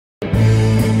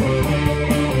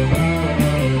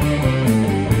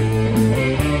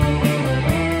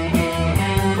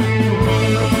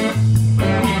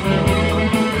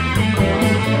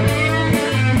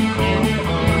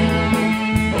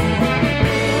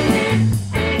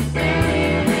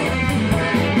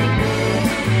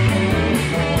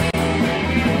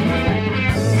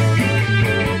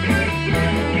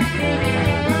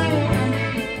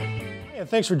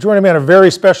Thanks for joining me on a very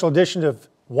special edition of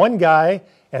One Guy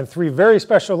and Three Very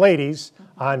Special Ladies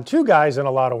on Two Guys and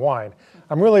a Lot of Wine.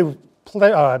 I'm really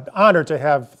honored to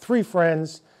have three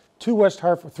friends, three West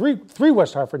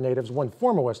Hartford natives, one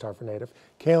former West Hartford native.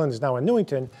 Cailin is now in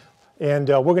Newington, and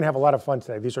we're going to have a lot of fun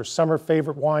today. These are summer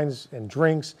favorite wines and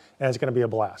drinks, and it's going to be a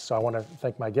blast. So I want to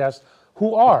thank my guests,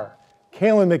 who are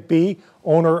Cailin McBee,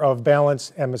 owner of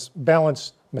Balance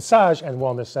Massage and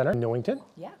Wellness Center in Newington.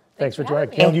 Yeah. Thanks for joining.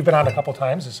 Cailin, you've been on a couple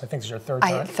times. I think this is your third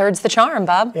time. Third's the charm,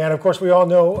 Bob. And of course, we all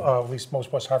know, at least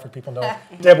most West Hartford people know,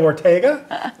 Deb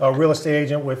Ortega, a real estate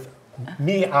agent with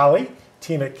Miale,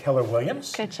 team at Keller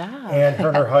Williams. Good job. And her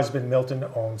and her husband, Milton,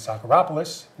 own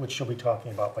Socceropolis, which she'll be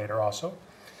talking about later also.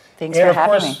 Thanks for having me.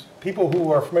 And of course, people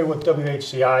who are familiar with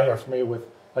WHCI are familiar with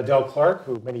Adelle Clark,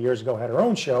 who many years ago had her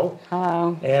own show.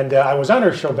 Hello. And I was on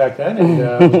her show back then, and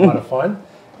it was a lot of fun.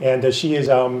 And she is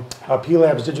a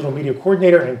Pelabs digital media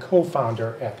coordinator and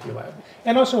co-founder at Pelabs,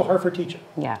 and also a Hartford teacher.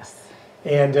 Yes.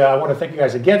 And I want to thank you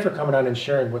guys again for coming on and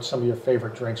sharing what some of your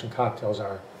favorite drinks and cocktails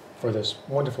are for this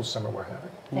wonderful summer we're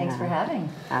having. Thanks for having.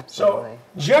 Absolutely.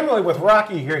 So generally with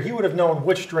Rocky here, he would have known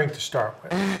which drink to start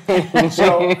with.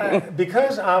 So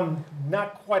because I'm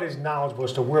not quite as knowledgeable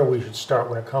as to where we should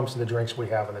start when it comes to the drinks we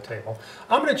have on the table,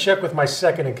 I'm going to check with my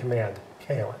second in command,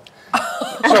 Cailin.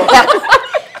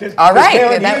 All right.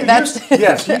 Cailin, That's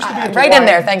used to be right in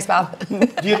there. Thanks, Bob.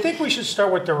 Do you think we should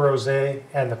start with the rosé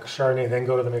and the Chardonnay, then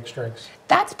go to the mixed drinks?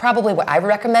 That's probably what I would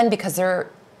recommend because the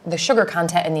sugar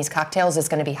content in these cocktails is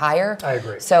going to be higher. I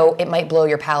agree. So it might blow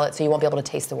your palate, so you won't be able to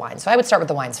taste the wine. So I would start with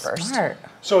the wines first. Smart.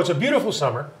 So it's a beautiful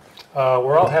summer.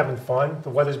 We're all having fun. The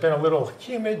weather's been a little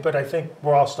humid, but I think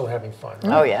we're all still having fun.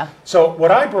 Right? Oh, yeah. So what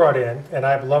I brought in, and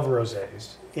I love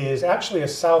rosés, is actually a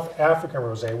South African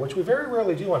rosé, which we very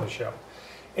rarely do on the show.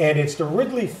 And it's the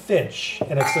Ridley Finch,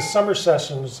 and it's the Summer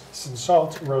Sessions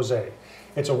Salt Rosé.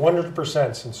 It's a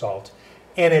 100% salt,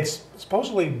 and it's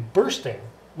supposedly bursting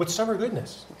with summer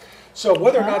goodness. So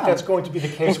whether or not that's going to be the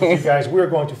case with you guys, we're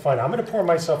going to find out. I'm going to pour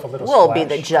myself a little We'll splash.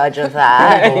 be the judge of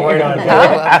that. Go right on Oh,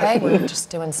 down. okay. We're just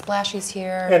doing splashies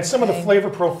here. And some of the flavor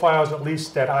profiles, at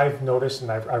least that I've noticed, and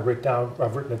I've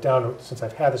written it down since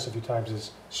I've had this a few times,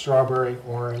 is strawberry,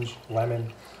 orange,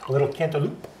 lemon, a little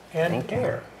cantaloupe, and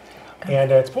pear.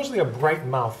 And it's supposedly a bright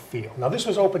mouth feel. Now this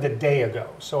was opened a day ago,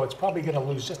 so it's probably going to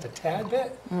lose just a tad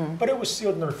bit, but it was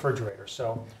sealed in the refrigerator.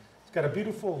 So it's got a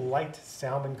beautiful light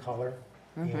salmon color,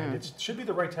 and it should be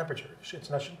the right temperature. It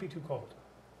shouldn't be too cold.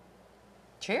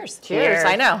 Cheers. Cheers.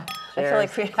 I know. Cheers. I feel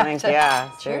like we have to. Yeah,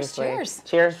 Cheers, seriously. cheers.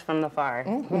 Cheers from the far.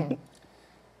 I'm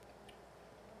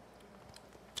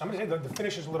going to say the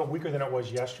finish is a little weaker than it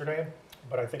was yesterday,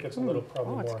 but I think it's a little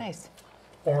probably Oh, it's more nice.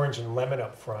 orange and lemon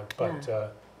up front. But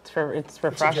It's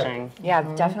refreshing. Yeah,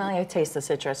 definitely I taste the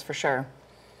citrus for sure.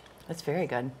 It's very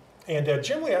good. And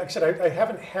generally, like I said, I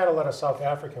haven't had a lot of South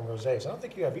African rosés. I don't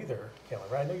think you have either, Cailin,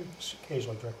 right? I know you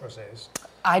occasionally drink rosés.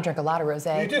 I drink a lot of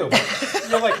rosé. You do. But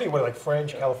you're like me, what, like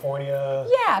French, California?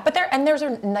 Yeah, but theirs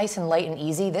are nice and light and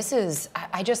easy. This is,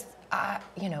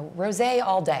 rosé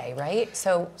all day, right?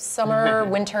 So summer,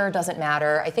 winter, doesn't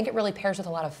matter. I think it really pairs with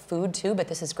a lot of food too, but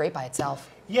this is great by itself.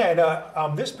 Yeah,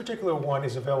 and this particular one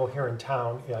is available here in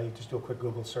town. Yeah, you just do a quick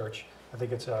Google search. I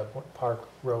think it's Park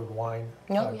Road Wine,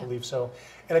 I believe so.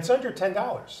 And it's under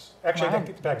 $10. Actually, I take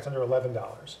it back, it's under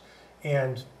 $11.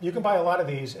 And you can buy a lot of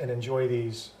these and enjoy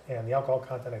these, and the alcohol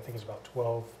content I think is about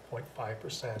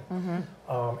 12.5%.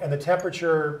 And the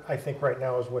temperature, I think right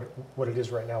now is what it is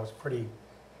right now is pretty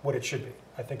what it should be.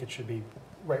 I think it should be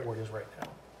right where it is right now.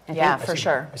 Yeah, for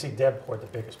sure. I see Deb poured the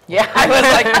biggest pour. Yeah, I was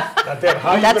like, Now, Deb,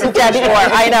 how you that's gonna a Deb finish pour.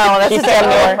 that? I know, that's a Deb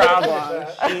No pour.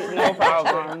 problem. No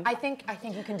problem. I think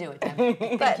you can do it, Deb.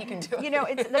 I think you can do it. You know,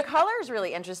 the color is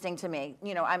really interesting to me.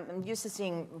 You know, I'm used to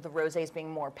seeing the rosés being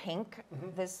more pink.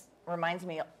 This reminds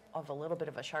me of a little bit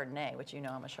of a Chardonnay, which you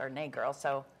know I'm a Chardonnay girl,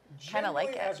 so kind of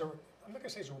like it. I'm not going to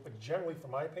say so, but generally,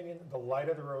 from my opinion, the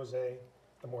lighter the rosé,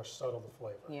 the more subtle the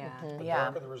flavor. Yeah. The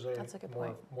Yeah. darker the rosé, That's a good more,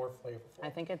 point. more flavorful. I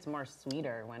think it's more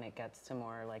sweeter when it gets to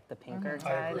more like the pinker I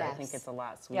side. agree. I think Yes. it's a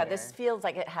lot sweeter. Yeah, this feels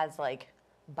like it has like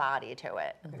body to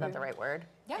it. Is that the right word?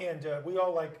 Yeah. And we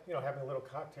all like, having a little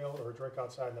cocktail or a drink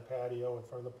outside in the patio, in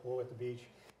front of the pool, at the beach.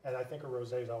 And I think a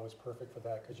rosé is always perfect for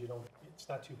that because it's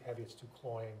not too heavy, it's too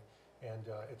cloying, and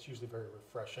it's usually very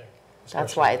refreshing. That's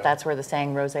especially, why, that's where the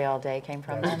saying rosé all day came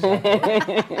from. That's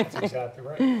exactly right. That's exactly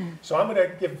right. So I'm going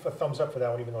to give a thumbs up for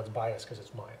that one, even though it's biased because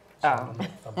it's mine. So I'm gonna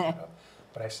give a thumbs up.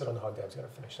 But I still don't know how Deb's going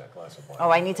to finish that glass of wine. Oh,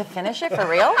 I need to finish it for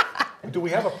real? Do we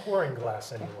have a pouring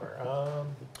glass anywhere?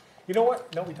 You know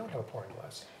what? No, we don't have a pouring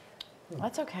glass.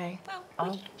 That's okay.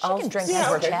 She can drink as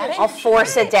yeah, we're okay, chatting. I'll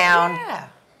force it down. Yeah.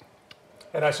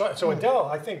 And I saw, so Adelle,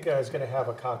 I think, is going to have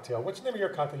a cocktail. What's the name of your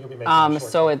cocktail you'll be making?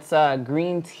 So it's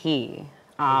green tea.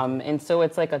 And so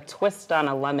it's like a twist on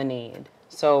a lemonade.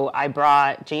 So I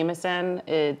brought Jameson.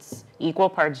 It's equal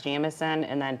parts Jameson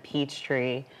and then peach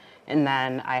tree. And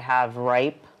then I have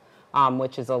ripe,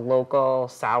 which is a local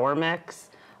sour mix.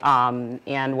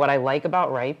 And what I like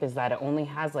about ripe is that it only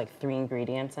has like 3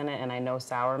 ingredients in it. And I know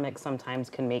sour mix sometimes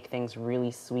can make things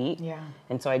really sweet. Yeah.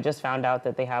 And so I just found out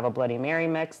that they have a Bloody Mary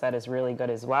mix that is really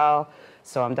good as well.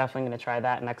 So I'm definitely going to try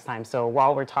that next time. So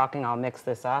while we're talking, I'll mix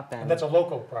this up. And that's a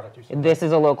local product, you said? This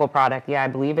is a local product. Yeah, I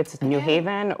believe it's New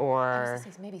Haven I or was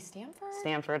gonna say maybe Stanford?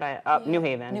 Stanford. New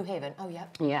Haven. New Haven, oh,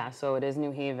 yep. Yeah, so it is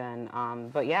New Haven.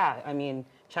 But yeah, I mean,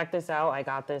 check this out. I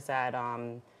got this at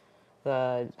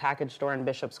the package store in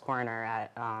Bishop's Corner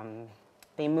at,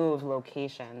 they moved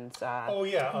locations. Oh,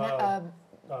 yeah.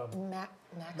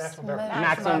 Maximum Beverage.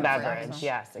 Maximum Beverage,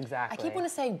 yes, exactly. I keep wanting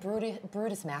to say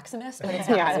Brutus Maximus, but it's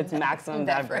Yeah, it's Maximum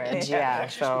Beverage, yeah. It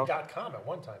used to be .com at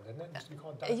one time, didn't it? It used to be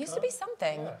called .com. It used to be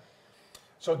something. Yeah.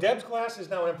 So Deb's glass is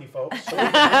now empty, folks. So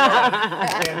and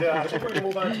I think we're going to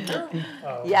move on to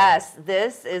your... Yes,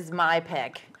 this is my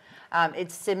pick.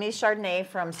 It's Simi Chardonnay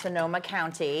from Sonoma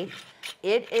County.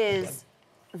 It is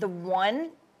the one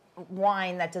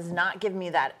wine that does not give me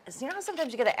that. So you know how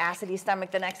sometimes you get an acidy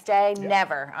stomach the next day? Yeah.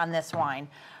 Never on this wine.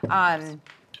 I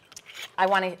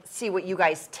want to see what you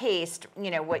guys taste,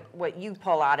 you know, what you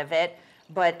pull out of it.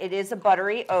 But it is a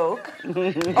buttery oak.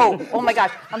 Oh my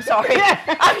gosh, I'm sorry.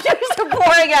 I'm used to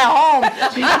pouring at home.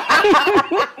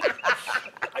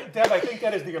 Deb, I think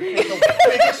that is the official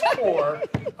biggest pour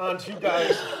onto you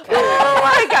guys. Oh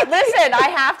my God! Listen, I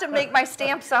have to make my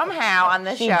stamp somehow on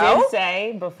the She show. did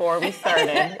say before we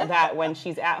started that when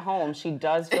she's at home, she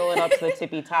does fill it up to the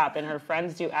tippy top, and her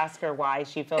friends do ask her why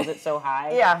she fills it so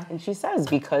high. Yeah. And she says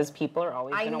because people are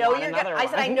always going to want another I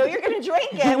said, I know you're going to drink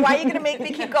it. Why are you going to make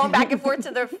me keep going back and forth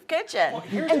to the kitchen?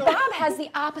 And Bob has the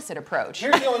opposite approach.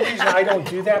 Here's the only reason I don't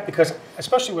do that, because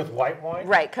especially with white wine.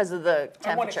 Right, because of the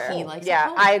I want it temperature. cold. He likes it Yeah,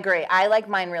 cold. I agree. I like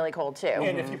mine really cold too.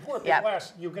 And if you pour a big Yep.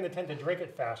 glass, you're going to tend to drink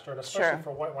it faster, and especially Sure.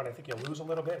 for white wine, I think you lose a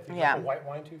little bit if you Yeah. drink a white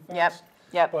wine too fast.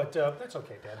 Yep, yep. But that's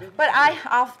okay, Debbie. But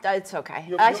it's okay.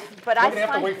 You'll, I you'll, but we're I going to have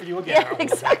to find, wait for you again. Yeah,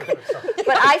 exactly.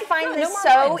 But I find this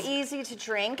so easy to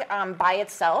drink by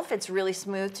itself. It's really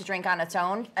smooth to drink on its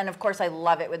own. And of course, I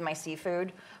love it with my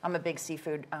seafood. I'm a big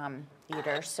seafood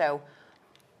eater. So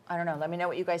I don't know. Let me know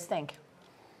what you guys think.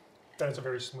 That is a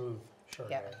very smooth Chardonnay.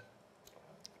 Yep.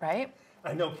 Right?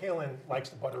 I know Cailin likes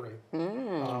the buttery.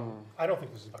 I don't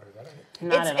think this is buttery. That is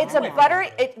Not It's at a all.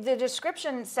 buttery. The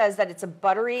description says that it's a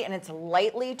buttery and it's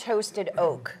lightly toasted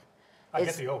oak. I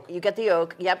get the oak. You get the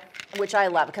oak, yep, which I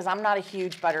love because I'm not a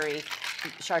huge buttery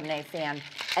Chardonnay fan.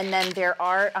 And then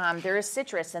there is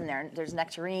citrus in there. There's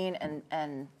nectarine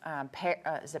and pear.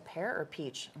 Is it pear or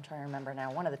peach? I'm trying to remember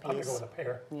now. One of the I'm going to go peas. with a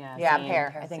pear. Yeah, same.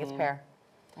 pear. I think it's pear.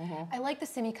 I like the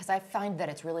Simi because I find that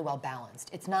it's really well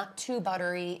balanced. It's not too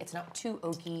buttery, it's not too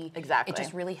oaky. Exactly. It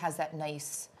just really has that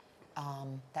nice,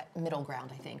 that middle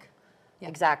ground, I think.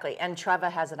 Exactly. And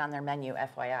Treva has it on their menu,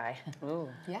 FYI. Ooh.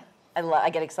 Yeah. I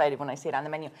get excited when I see it on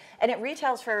the menu. And it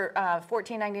retails for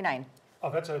 $14.99. Oh,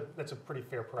 that's a pretty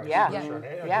fair price. Yeah. For a Yeah.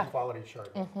 Chardonnay, a Yeah. good quality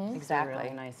Chardonnay. Exactly.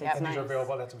 Really nice. Yep. It's And these are nice.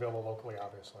 available. That's available locally,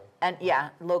 obviously. And yeah,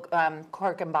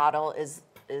 cork and bottle is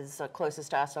closest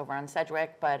to us over on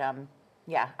Sedgwick, but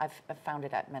yeah, I've found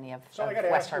it at many of So I of got to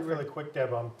West ask you Hartford. really quick,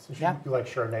 Deb, since Yeah. you like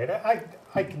Chardonnay,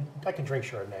 I can drink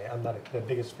Chardonnay. I'm not the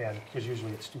biggest fan because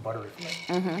usually it's too buttery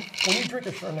for me. When you drink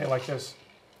a Chardonnay like this,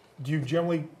 do you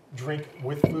generally drink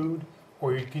with food,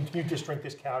 or can you just drink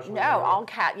this casually? No,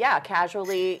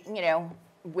 casually,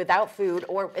 without food,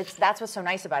 or that's what's so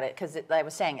nice about it because I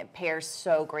was saying it pairs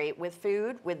so great with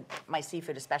food, with my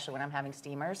seafood, especially when I'm having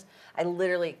steamers. Or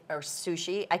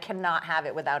sushi, I cannot have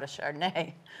it without a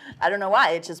Chardonnay. I don't know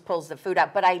why, it just pulls the food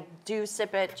out, but I do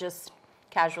sip it just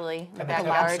casually in the And the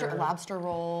backyard. texture. Lobster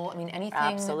roll, I mean, anything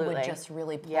Absolutely. would just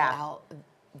really pull Yeah. out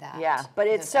that. Yeah, but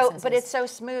those it's essences. so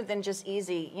smooth and just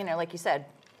easy, like you said,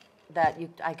 that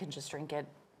I can just drink it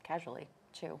casually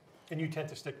too. And you tend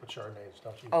to stick with Chardonnays,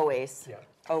 don't you? Always. Yeah.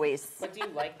 Always. But do you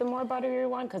like the more butterier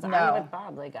one? Because No. I'm with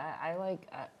Bob. Like I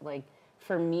like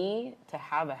for me to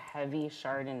have a heavy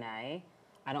Chardonnay,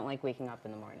 I don't like waking up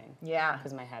in the morning. Yeah.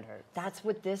 Because my head hurts. That's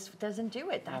what this doesn't do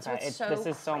it. That's Okay, what's this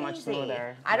is so much crazy.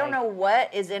 smoother. I don't Like- know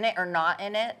what is in it or not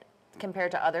in it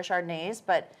compared to other Chardonnays,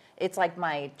 but it's like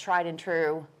my tried and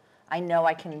true. I know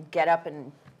I can get up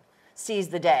and seize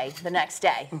the day the next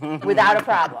day without a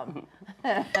problem.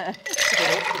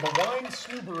 The wine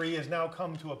snoobery has now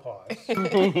come to a pause.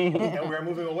 And we're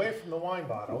moving away from the wine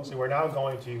bottles, and we're now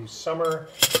going to summer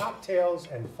cocktails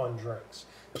and fun drinks.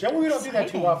 Generally, we don't do that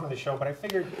too often on the show, but I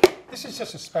figured this is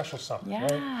just a special something,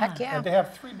 right? Heck yeah. And to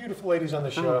have three beautiful ladies on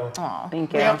the show,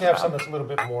 Thank we you. have to have something that's a little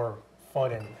bit more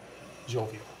fun and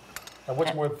jovial. And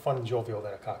what's more fun and jovial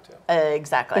than a cocktail?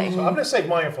 Exactly. So I'm going to save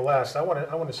mine for last. I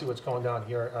want to see what's going down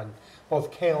here on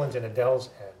both Cailin's and Adelle's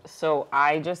end. So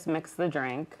I just mix the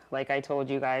drink. Like I told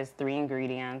you guys, 3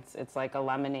 ingredients. It's like a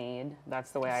lemonade. That's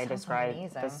the way I describe.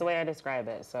 amazing. That's the way I describe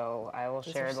it. So I will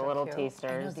share are the so little cute. I know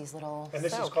tasters. these little, And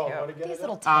this So is called cute. what again? these Adele?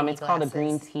 little tiny It's called a green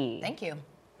glasses. tea. Thank you.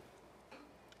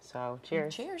 So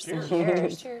cheers. Cheers. Cheers.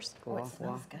 Cheers. Cheers. Cool. Oh, it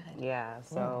smells good. Yeah.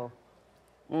 So.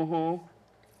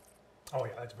 Oh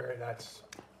yeah, that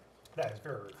is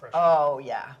very refreshing. Oh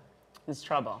yeah. It's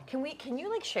trouble. Can you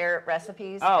like share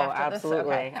recipes? Oh, after this?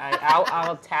 absolutely. Okay.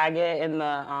 I'll tag it in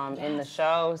the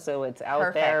show, so it's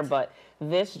out there. Perfect. But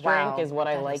this drink Wow, is what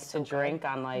I that is like so to good. drink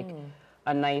on like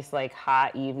a nice like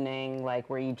hot evening, like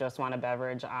where you just want a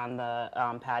beverage on the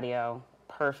patio.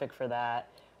 Perfect for that.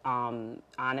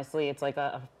 Honestly, it's like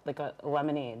a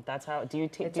lemonade. That's how. Do you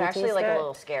It's do you actually taste like it? a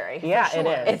little scary. Yeah, sure. it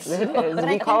is. It's- It is. But I We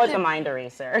think call it that- the mind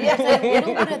eraser. There's a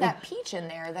little bit of that peach in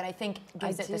there that I think gives I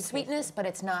it do the taste sweetness, but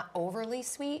it's not overly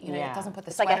sweet. You know, Yeah. it doesn't put the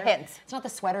It's like a sweater. hint. It's not the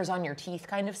sweaters on your teeth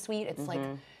kind of sweet. It's like,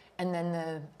 and then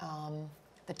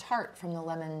the tart from the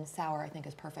lemon sour I think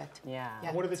is perfect. Yeah.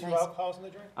 What are the it's two nice. alcohols in the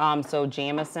drink? So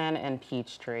Jameson and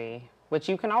Peachtree, which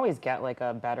you can always get like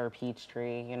a better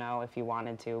Peachtree, you know, if you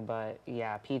wanted to. But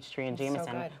yeah, Peachtree and so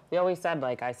Jameson. good. We always said,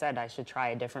 like I said, I should try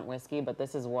a different whiskey, but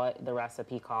this is what the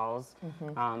recipe calls.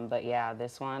 But yeah,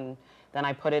 this one. Then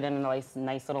I put it in a nice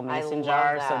little mason love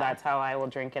jar, so that. that's how I will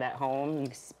drink it at home.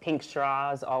 Pink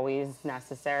straw is always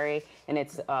necessary, and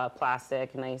it's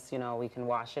plastic, nice. You know, we can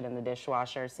wash it in the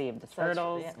dishwasher, save the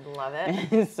turtles. Love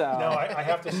it. So. Now, I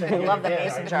have to say, yet love the again,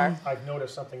 mason jar. I've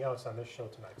noticed something else on this show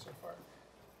tonight so far.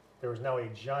 There is now a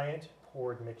giant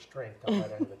poured mixed drink down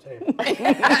that end of the table.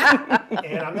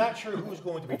 And I'm not sure who's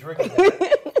going to be drinking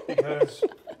that, because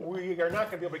we are not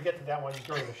going to be able to get to that one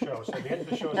during the show. So the end of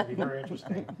the show is going to be very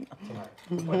interesting tonight.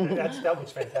 But that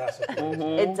looks fantastic.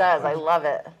 It does. I love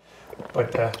it.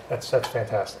 But that's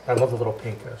fantastic. I love the little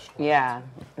pink. Yeah,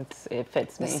 it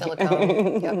fits The me.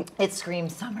 silicone. Yep. It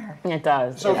screams summer. It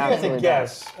does. So It if you had to absolutely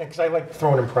guess, because I like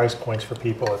throwing in price points for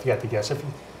people, if you had to guess,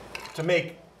 to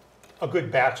make a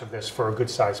good batch of this for a good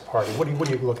sized party, what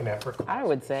are you looking at for? I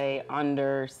would say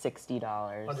under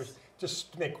 $60.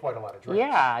 Just to make quite a lot of drinks.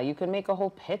 Yeah, you can make a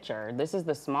whole pitcher. This is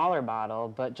the smaller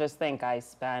bottle, but just think I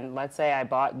spent, let's say I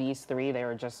bought these 3, they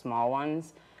were just small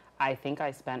ones. I think I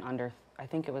spent I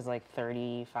think it was like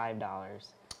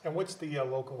 $35. And what's the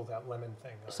local, that lemon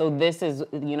thing? So this is,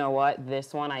 you know what?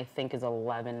 This one I think is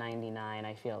 $11.99.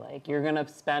 I feel like you're gonna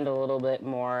spend a little bit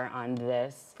more on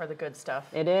this. For the good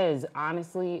stuff. It is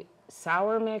honestly,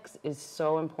 sour mix is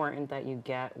so important that you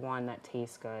get one that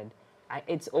tastes good.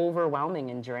 It's overwhelming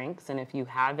in drinks, and if you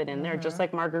have it in there, just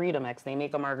like margarita mix, they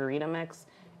make a margarita mix.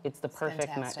 It's the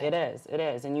perfect mix. fantastic. It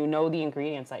is, and you know the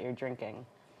ingredients that you're drinking.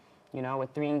 You know, with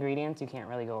 3 ingredients, you can't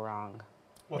really go wrong.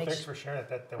 Well, thanks for sharing it.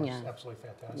 That was Yeah. absolutely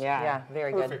fantastic. Yeah. Yeah,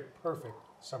 very good. Perfect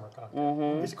summer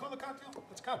cocktail. Is it called a cocktail?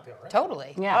 It's a cocktail, right?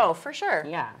 Totally. Yeah. Oh, for sure.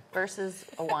 Yeah. Versus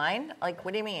a wine? Like,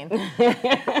 what do you mean?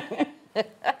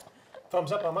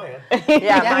 Thumbs up on my end.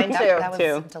 Yeah, mine too. That was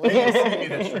Too. delicious. Maybe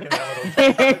that's drinking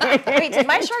that little. Wait, did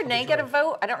my Chardonnay get a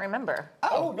vote? I don't remember.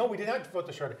 Oh, no, we did not vote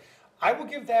the Chardonnay. I will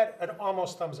give that an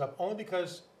almost thumbs up, only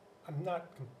because I'm not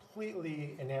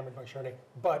completely enamored by Chardonnay,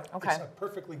 but Okay. it's a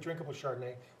perfectly drinkable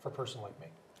Chardonnay for a person like me.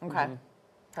 Okay.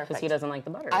 Because Perfect. he doesn't like the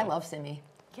butter. I love Simi.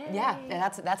 Yeah, and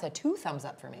that's a 2 thumbs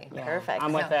up for me. Yeah. Perfect.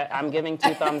 I'm with it. I'm giving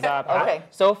 2 thumbs up. Okay.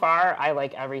 So far, I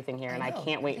like everything here, and I know,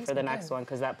 can't wait everything's for the been next good. one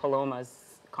because that Paloma's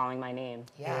calling my name.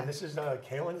 Yeah. And this is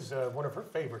Cailin's, one of her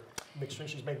favorite mixed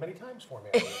drinks she's made many times for me.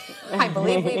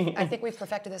 I think we've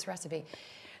perfected this recipe.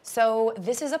 So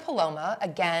this is a Paloma.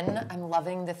 Again, I'm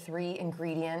loving the 3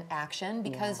 ingredient action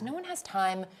because no one has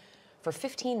time for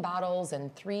 15 bottles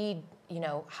and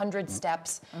 300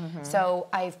 steps. So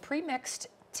I've pre-mixed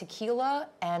tequila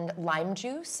and lime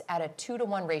juice at a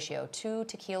 2-to-1 ratio, 2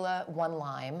 tequila, 1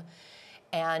 lime.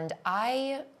 And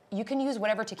you can use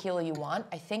whatever tequila you want.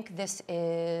 I think this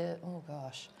is, oh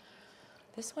gosh,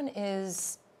 this one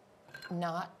is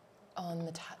not on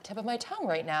the tip of my tongue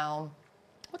right now.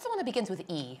 What's the one that begins with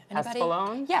E? Anybody?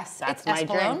 Espolón? Yes, That's it's my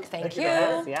Espolón. drink. Thank you.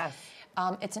 Yes, yes.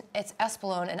 It's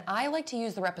Espolón, and I like to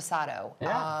use the Reposado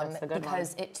Yeah, that's the good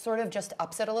because it sort of just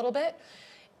ups it a little bit.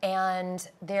 And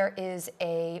there is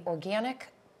a organic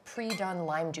pre-done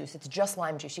lime juice. It's just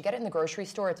lime juice. You get it in the grocery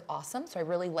store. It's awesome. So I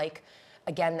really like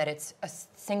again, that it's a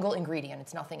single ingredient,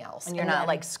 it's nothing else. And you're not then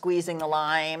like squeezing the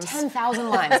limes. 10,000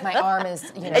 limes. My arm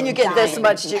is, you know, And you get this dying.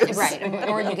 much juice. Right,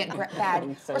 or you get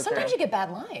bad, So or sometimes true. you get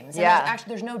bad limes. And Yeah.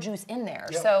 there's no juice in there.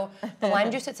 So the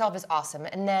lime juice itself is awesome.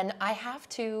 And then I have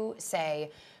to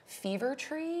say, Fever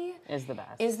Tree Is the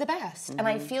best. Is the best. And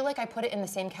I feel like I put it in the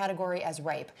same category as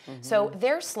Ripe. So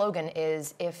their slogan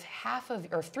is, if half of,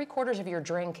 or 3/4 of your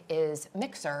drink is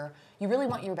mixer, you really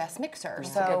want your best mixer.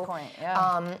 That's so a good point,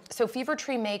 yeah. So Fever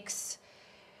Tree makes,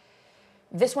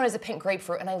 this one is a pink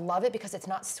grapefruit, and I love it because it's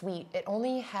not sweet. It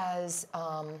only has,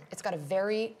 it's got a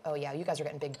very, oh yeah, you guys are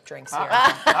getting big drinks here.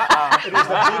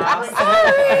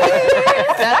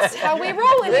 That's how we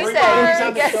roll in this Listen,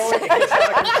 house.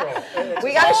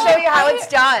 we got to show you how it's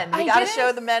done. We I got to didn't-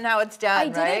 show the men how it's done,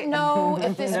 I right? didn't know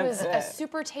if this was That's a it.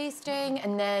 super tasting,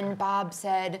 and then Bob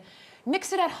said,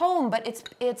 mix it at home, but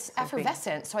it's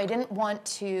effervescent, so I didn't want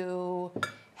to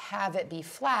have it be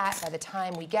flat by the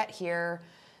time we get here.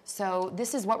 So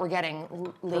this is what we're getting,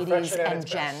 ladies Perfection at and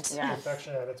its best. gent. Yeah.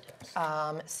 Perfection at its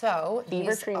best. So Fever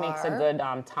these Tree makes a are good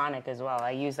tonic as well. I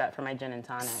use that for my gin and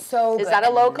tonic. so Is good. that a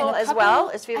And local a as couple- well?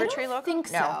 Is Fever Tree I don't local?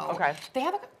 think No. so. Okay. They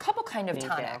have a couple kind of Me too.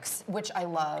 tonics, which I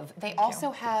love. They also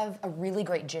have a really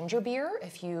great ginger beer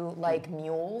if you like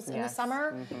mules in the Yes.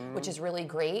 summer, which is really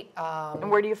great. And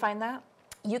where do you find that?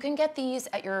 You can get these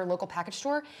at your local package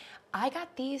store. I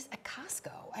got these at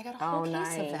Costco. I got a whole case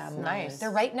of nice, them. nice. They're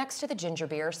right next to the ginger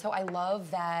beer, so I love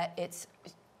that it's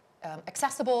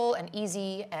accessible and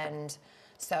easy, and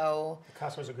so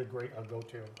Costco's a good, great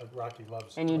go-to. Rocky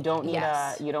loves. And you don't need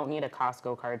Yes. a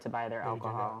Costco card to buy their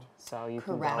alcohol, so you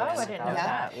can Correct. go Oh, I in didn't without know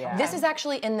that. that. Yeah. this is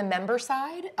actually in the member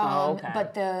side,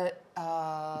 okay.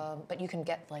 but you can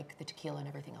get like the tequila and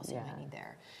everything else you might need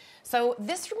there. So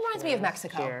this reminds me of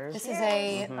Mexico. Cheers. This is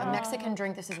a Mexican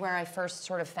drink. This is where I first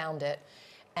sort of found it,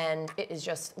 and it is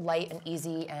just light and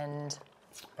easy. And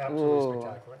Absolutely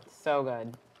spectacular. So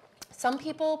good. some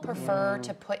people prefer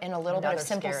to put in a little bit of Another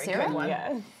simple scary syrup. good one.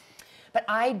 Yeah. But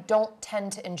I don't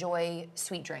tend to enjoy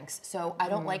sweet drinks, so I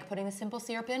don't like putting the simple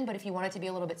syrup in, but if you want it to be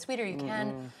a little bit sweeter, you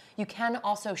can. You can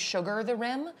also sugar the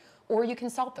rim, or you can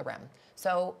salt the rim.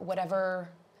 So whatever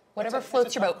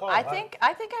floats your boat. I think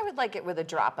I would like it with a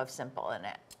drop of simple in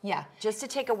it. Yeah. Just to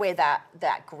take away that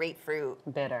grapefruit.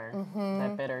 Bitter.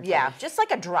 That bitter. Yeah, taste. just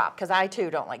like a drop, because I too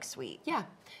don't like sweet. Yeah.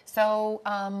 So,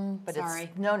 But sorry.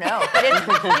 it's no. But it's,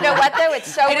 you know what though?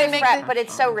 It's so didn't make the- but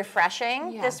it's so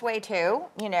refreshing Yeah. this way too.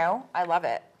 You know, I love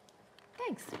it.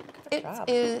 Thanks. job.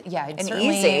 Yeah, I And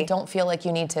certainly easy. don't feel like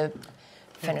you need to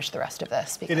finish the rest of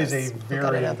this because It is a we've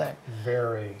got very, another.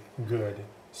 very good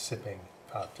sipping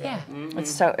cocktail. Yeah.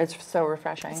 It's so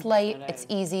refreshing. It's light, it's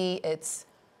easy, it's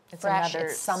fresh, another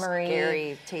it's summery.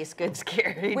 scary, taste good,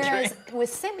 scary Whereas drink.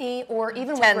 with Simi or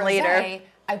even with 10 rosé, liter.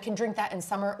 I can drink that in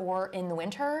summer or in the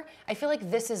winter. I feel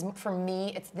like this is, for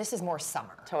me, this is more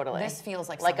summer. Totally. This feels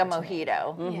like a summer to me.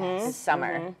 mojito. Yes. It's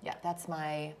summer. Yeah,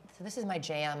 so this is my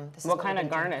jam. This is What we've kind of been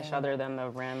garnish drinking. other than the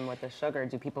rim with the sugar?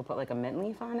 Do people put like a mint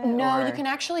leaf on it? No, or- you can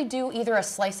actually do either a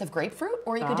slice of grapefruit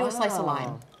or you could do a slice of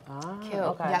lime. Cute.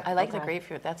 okay. Yeah, I like the Okay.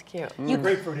 grapefruit. That's cute. The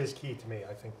grapefruit is key to me.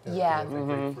 I think. Yeah. The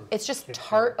grapefruit It's just hits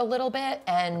tart a little bit,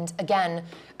 and again,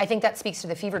 I think that speaks to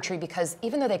the Fever Tree because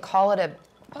even though they call it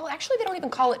well, actually they don't even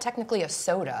call it technically a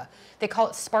soda. They call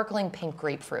it sparkling pink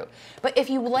grapefruit. But if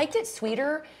you liked it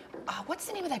sweeter, what's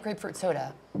the name of that grapefruit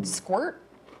soda? Squirt?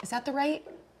 Is that the right?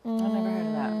 I've never heard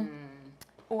of that.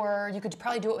 Or you could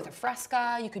probably do it with a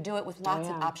Fresca. You could do it with lots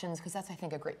of yeah. options because that's, I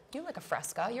think, you like a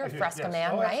Fresca. You're a do, Fresca yes.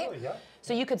 man, Oh, right? absolutely, yeah.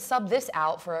 So you could sub this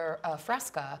out for a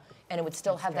Fresca and it would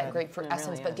still have that good. grapefruit It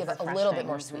essence really but is give it a little refreshing. bit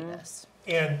more sweetness.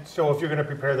 And so, if you're going to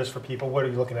prepare this for people, what are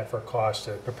you looking at for a cost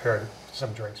to prepare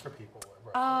some drinks for people?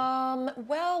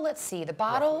 Well, let's see. The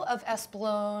bottle of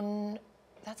Espolòn,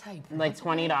 that's how you Like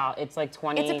 $20. It's like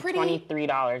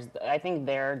 $23. I think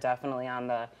they're definitely on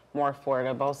the more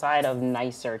affordable side of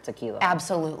nicer tequila.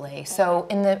 Absolutely. So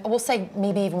we'll say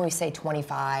maybe even we say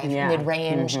 25 Yeah.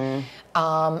 mid-range.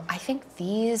 I think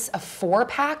a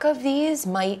 4-pack of these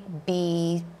might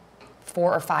be $4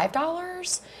 or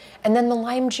 $5, and then the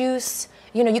lime juice.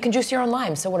 You know, you can juice your own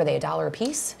lime. So what are they? $1 a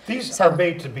piece? These So- are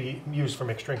made to be used for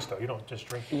mixed drinks, though. You don't just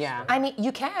drink these. Yeah. right? I mean,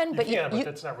 you can, but Yeah, but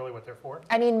that's not really what they're for.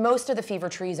 I mean, most of the Fever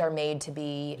Trees are made to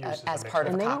be Used as as a part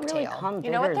of mixer. a And they don't cocktail. really come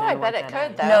You know what bigger though? I than bet what it that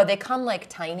could is. though. No, they come like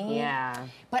tiny. Yeah.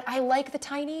 But I like the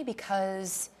tiny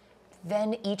because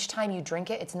then each time you drink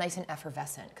it, it's nice and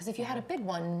effervescent. Because if you had a big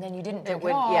one, then you didn't drink would-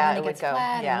 it all, yeah, and it it would gets go,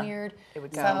 flat yeah. and weird. It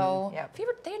would go. So Yep.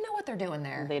 Fever, they know what they're doing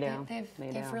there. They do. They've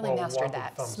They do. really Well, mastered wonky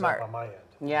that. thumbs Smart. up on my end.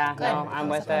 Yeah, no, I'm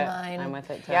with it. Mine. I'm with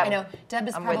it too. Yep. I know Deb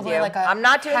is I'm with probably you. like a I'm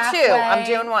not doing two, I'm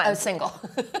doing one. Oh, single.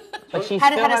 But she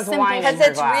Had it still had a has simple- wine in Because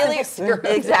her it's glass.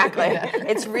 really, exactly.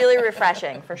 It's really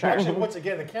refreshing, for sure. Actually, once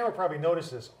again, the camera probably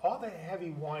notices all the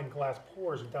heavy wine glass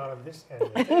pours down on this end.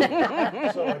 Of the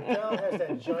table. So Adele has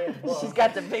that giant mug. She's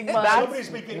got the big mug.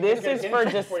 Somebody's making This is for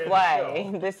display.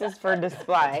 This is for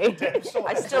display.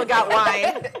 I still got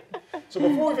wine. So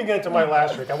before we even get into my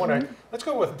last drink, let's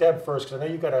go with Deb first, because I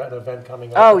know you've got an event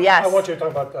coming up. Oh, yes. I want you to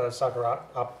talk about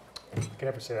Socceropolis. I can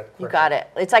never say that correctly. You got it.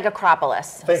 It's like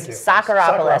Acropolis. Thank you.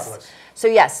 Socceropolis. Socceropolis. So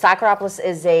yes, Socceropolis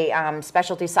is a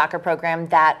specialty soccer program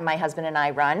that my husband and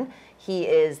I run. He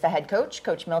is the head coach,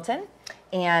 Coach Milton,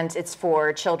 and it's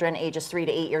for children ages 3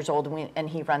 to 8 years old, and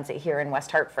he runs it here in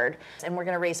West Hartford. And we're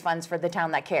going to raise funds for the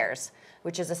Town That Cares,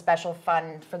 which is a special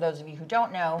fund, for those of you who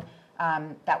don't know,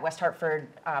 that West Hartford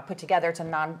put together. It's a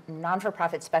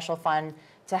non-for-profit special fund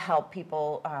to help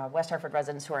people, West Hartford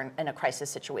residents who are in a crisis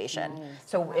situation.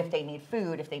 So if they need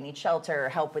food, if they need shelter,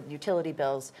 help with utility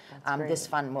bills, this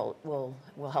fund will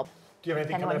help. Do you have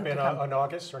anything Anyone coming who up can in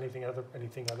August, or anything other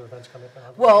events coming up in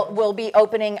August? Well, we'll be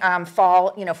opening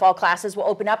fall classes will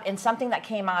open up, and something that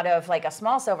came out of, like, a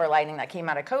small silver lining that came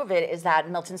out of COVID is that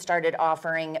Milton started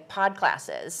offering pod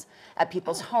classes at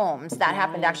people's homes. That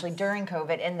happened actually during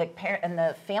COVID, and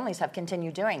the families have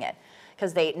continued doing it.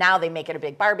 Because now they make it a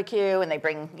big barbecue, and they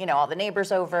bring all the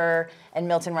neighbors over, and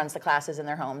Milton runs the classes in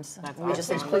their homes. We just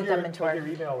Please include put them into our your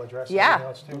email address. And Yeah. everything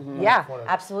else too. Yeah, If you wanna-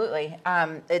 absolutely.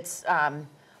 It's our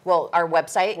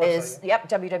website is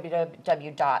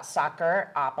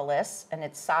www.socceropolis, and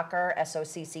it's soccer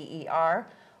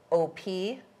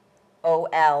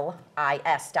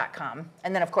SOCCEROPOLIS.com,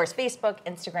 and then of course Facebook,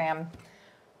 Instagram.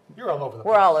 You're all over the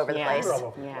place. We're all over the Yeah. place. You're all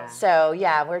over the Yeah. place. So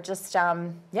yeah, we're just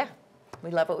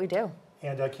we love what we do.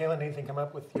 And Cailin, anything come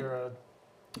up with your?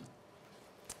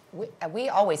 We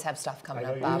always have stuff coming I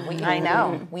know up, you Bob. do. I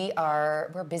know.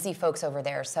 We're busy folks over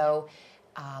there. So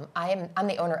I'm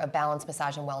the owner of Balance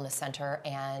Massage and Wellness Center,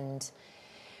 and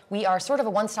we are sort of a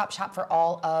one-stop shop for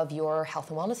all of your health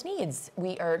and wellness needs.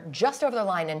 We are just over the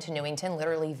line into Newington,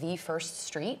 literally the first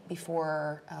street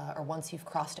before or once you've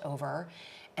crossed over.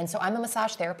 And so I'm a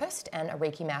massage therapist and a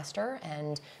Reiki master,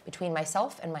 and between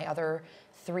myself and my other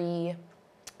 3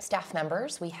 staff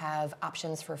members, we have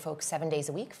options for folks 7 days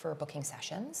a week for booking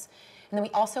sessions. And then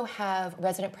we also have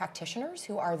resident practitioners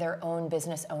who are their own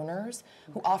business owners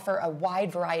who offer a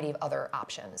wide variety of other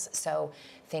options. So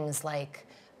things like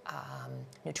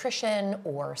nutrition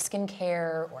or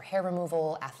skincare or hair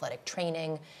removal, athletic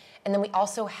training. And then we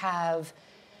also have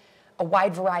a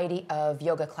wide variety of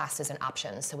yoga classes and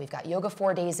options. So we've got yoga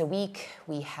 4 days a week.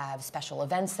 We have special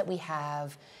events that we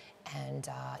have. And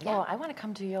Oh, I want to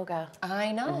come do yoga.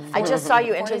 I know. I just saw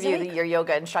you 4 days a interview week. your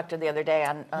yoga instructor the other day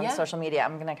on Yeah. social media.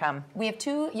 I'm going to come. We have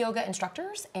 2 yoga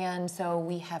instructors, and so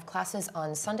we have classes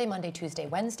on Sunday, Monday, Tuesday,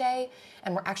 Wednesday,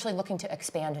 and we're actually looking to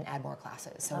expand and add more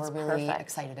classes. So That's we're really perfect.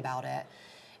 excited about it.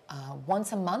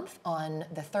 Once a month, on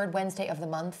the 3rd Wednesday of the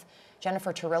month,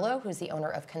 Jennifer Torillo, who's the owner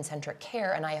of Concentric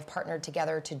Care, and I have partnered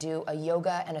together to do a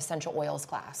yoga and essential oils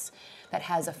class that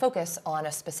has a focus on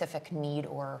a specific need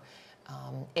or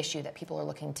issue that people are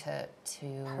looking to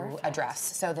address.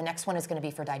 So the next one is going to be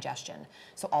for digestion.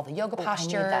 So all the yoga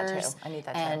postures. I need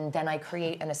that too. And then I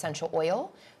create an essential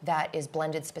oil that is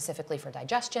blended specifically for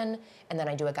digestion, and then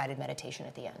I do a guided meditation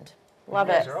at the end. Love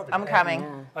You guys it. are all the I'm best.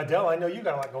 coming. Adele, I know you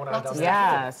got a lot going on Lots down of there.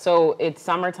 Yeah, so it's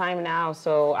summertime now,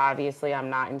 so obviously I'm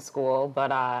not in school,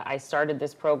 but I started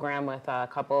this program with a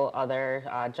couple other,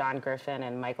 John Griffin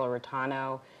and Michael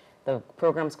Rotano. The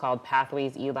program's called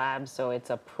Pathways eLabs, so it's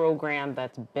a program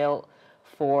that's built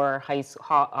for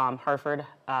Hartford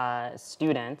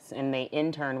students, and they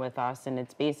intern with us, and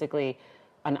it's basically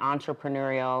an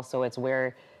entrepreneurial, so it's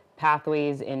where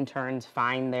Pathways interns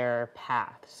find their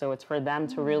path. So it's for them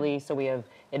to really, so we have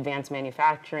advanced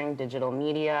manufacturing, digital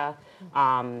media,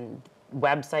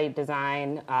 website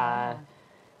design,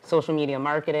 social media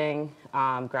marketing,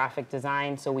 graphic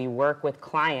design. So we work with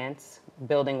clients,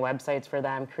 building websites for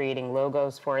them, creating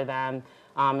logos for them.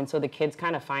 And so the kids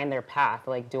kind of find their path.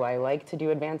 Like, do I like to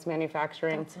do advanced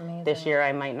manufacturing? That's amazing. This year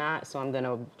I might not, so I'm going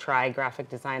to try graphic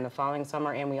design the following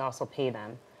summer, and we also pay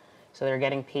them. So they're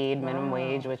getting paid minimum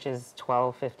wage, which is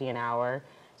 $12.50 an hour.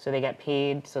 So they get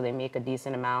paid, so they make a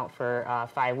decent amount for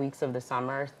 5 weeks of the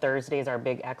summer. Thursday's our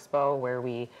big expo where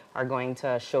we are going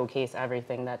to showcase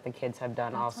everything that the kids have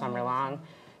done all summer long.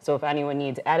 So if anyone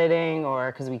needs editing,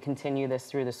 or because we continue this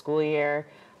through the school year,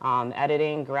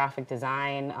 editing, graphic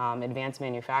design, advanced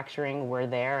manufacturing, we're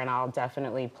there. And I'll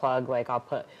definitely plug, like I'll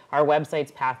put, our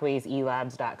website's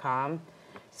pathwayselabs.com.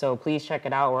 So please check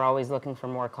it out. We're always looking for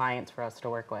more clients for us to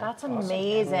work with. That's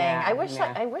amazing. Yeah, I wish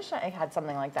yeah. I wish I had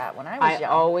something like that when I was I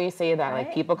young. always say that, like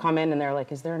Right? people come in and they're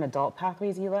like, "Is there an adult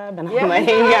pathways lab?" And Yeah. I'm like,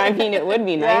 "Yeah, I mean, it would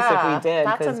be nice if Yeah, we did."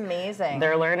 that's 'cause amazing.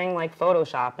 They're learning like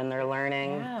Photoshop and they're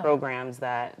learning Yeah. programs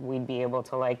that we'd be able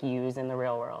to like use in the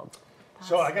real world.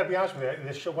 So I got to be honest with you,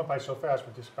 this show went by so fast.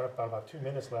 We just got about 2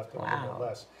 minutes left, or a little Wow. bit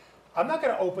less. I'm not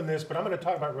going to open this, but I'm going to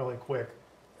talk about it really quick.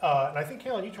 And I think,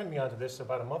 Cailin, you turned me on to this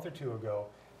about a month or two ago,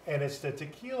 and it's the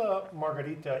tequila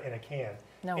margarita in a can.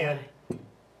 No and way.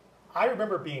 I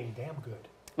remember it being damn good.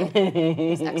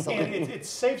 It's excellent. And it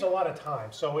saves a lot of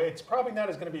time. So it's probably not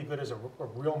as going to be good as a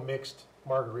real mixed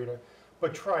margarita,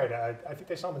 but try it. I think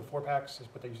they sell them in 4-packs, is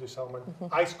what they usually sell them in.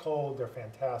 Ice cold, they're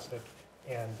fantastic.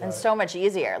 And so much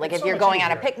easier. Like it's if so you're much going on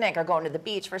a easier. picnic or going to the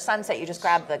beach for sunset, you just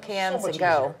grab the cans much and go.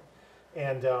 easier.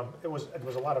 And it was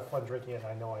a lot of fun drinking it, and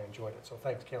I know I enjoyed it. So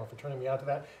thanks, Cailin, for turning me on to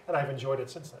that, and I've enjoyed it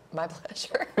since then. My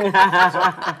pleasure.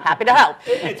 Happy to help.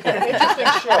 It's been an interesting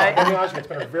show. I'm going to be honest with you, it's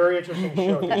been a very interesting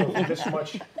show to go through this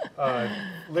much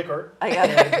liquor.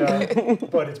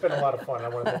 But it's been a lot of fun. I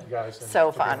want to thank you guys.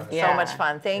 So for being fun. on the So Yeah. much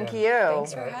fun. Thank Yeah. you.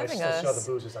 Thanks for I having still saw us.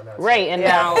 the boozes on that Right, side.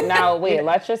 and now wait,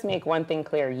 let's just make one thing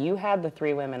clear. You had the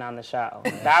 3 women on the show.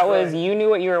 That was, you knew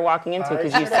what you were walking into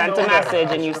because you I sent a know that. message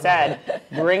and you said,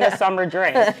 bring a summer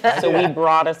drink. So we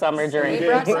brought a summer drink.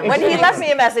 brought some- When he left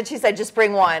me a message, he said, just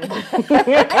bring one.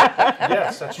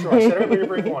 Yes, that's true. I said everybody to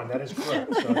bring one. That is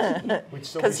correct. So we'd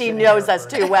still be Because he sitting knows here us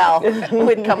for- too well.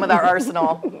 We'd come with our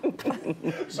arsenal.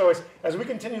 So as we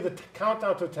continue the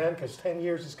countdown to 10, because 10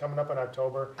 years is coming up in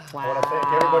October, I want to Wow.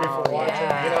 thank everybody for watching,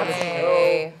 being on the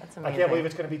Yay. show. I can't believe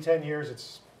it's going to be 10 years.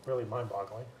 It's really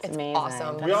mind-boggling. It's amazing.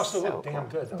 awesome. We also look damn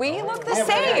good. though, We don't look the Yeah, we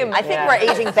are. same. I think Yeah.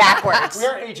 we're aging backwards. We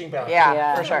are aging back. Yeah,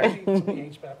 Yeah. for sure. We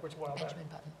aged backwards a while back. Benjamin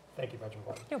Button. Thank you, Benjamin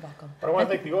Button. You're welcome. But I want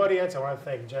to thank the audience. I want to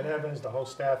thank Jen Evans, the whole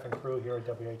staff and crew here at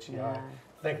WHCI. Yeah.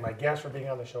 Thank my guests for being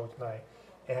on the show tonight.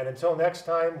 And until next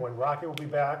time, when Rocky will be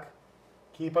back,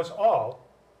 keep us all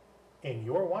in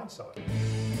your wine cellar.